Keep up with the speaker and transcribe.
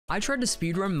I tried to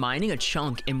speedrun mining a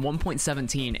chunk in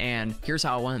 1.17, and here's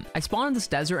how it went. I spawned in this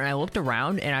desert and I looked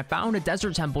around and I found a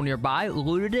desert temple nearby,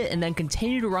 looted it, and then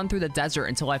continued to run through the desert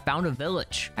until I found a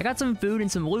village. I got some food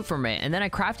and some loot from it, and then I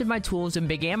crafted my tools and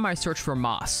began my search for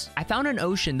moss. I found an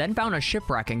ocean, then found a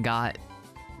shipwreck and got...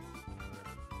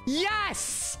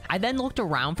 Yes! I then looked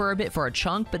around for a bit for a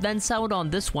chunk, but then settled on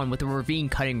this one with a ravine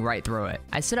cutting right through it.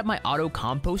 I set up my auto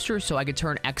composter so I could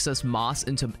turn excess moss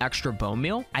into extra bone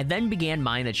meal. I then began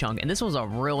mining the chunk, and this was a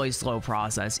really slow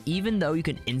process. Even though you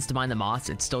can insta-mine the moss,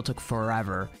 it still took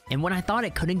forever. And when I thought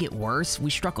it couldn't get worse, we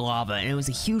struck lava, and it was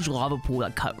a huge lava pool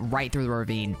that cut right through the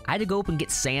ravine. I had to go up and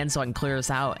get sand so I can clear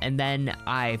this out, and then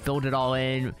I filled it all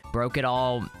in, broke it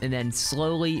all, and then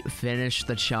slowly finished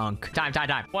the chunk. Time.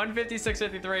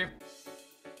 156.53.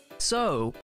 So,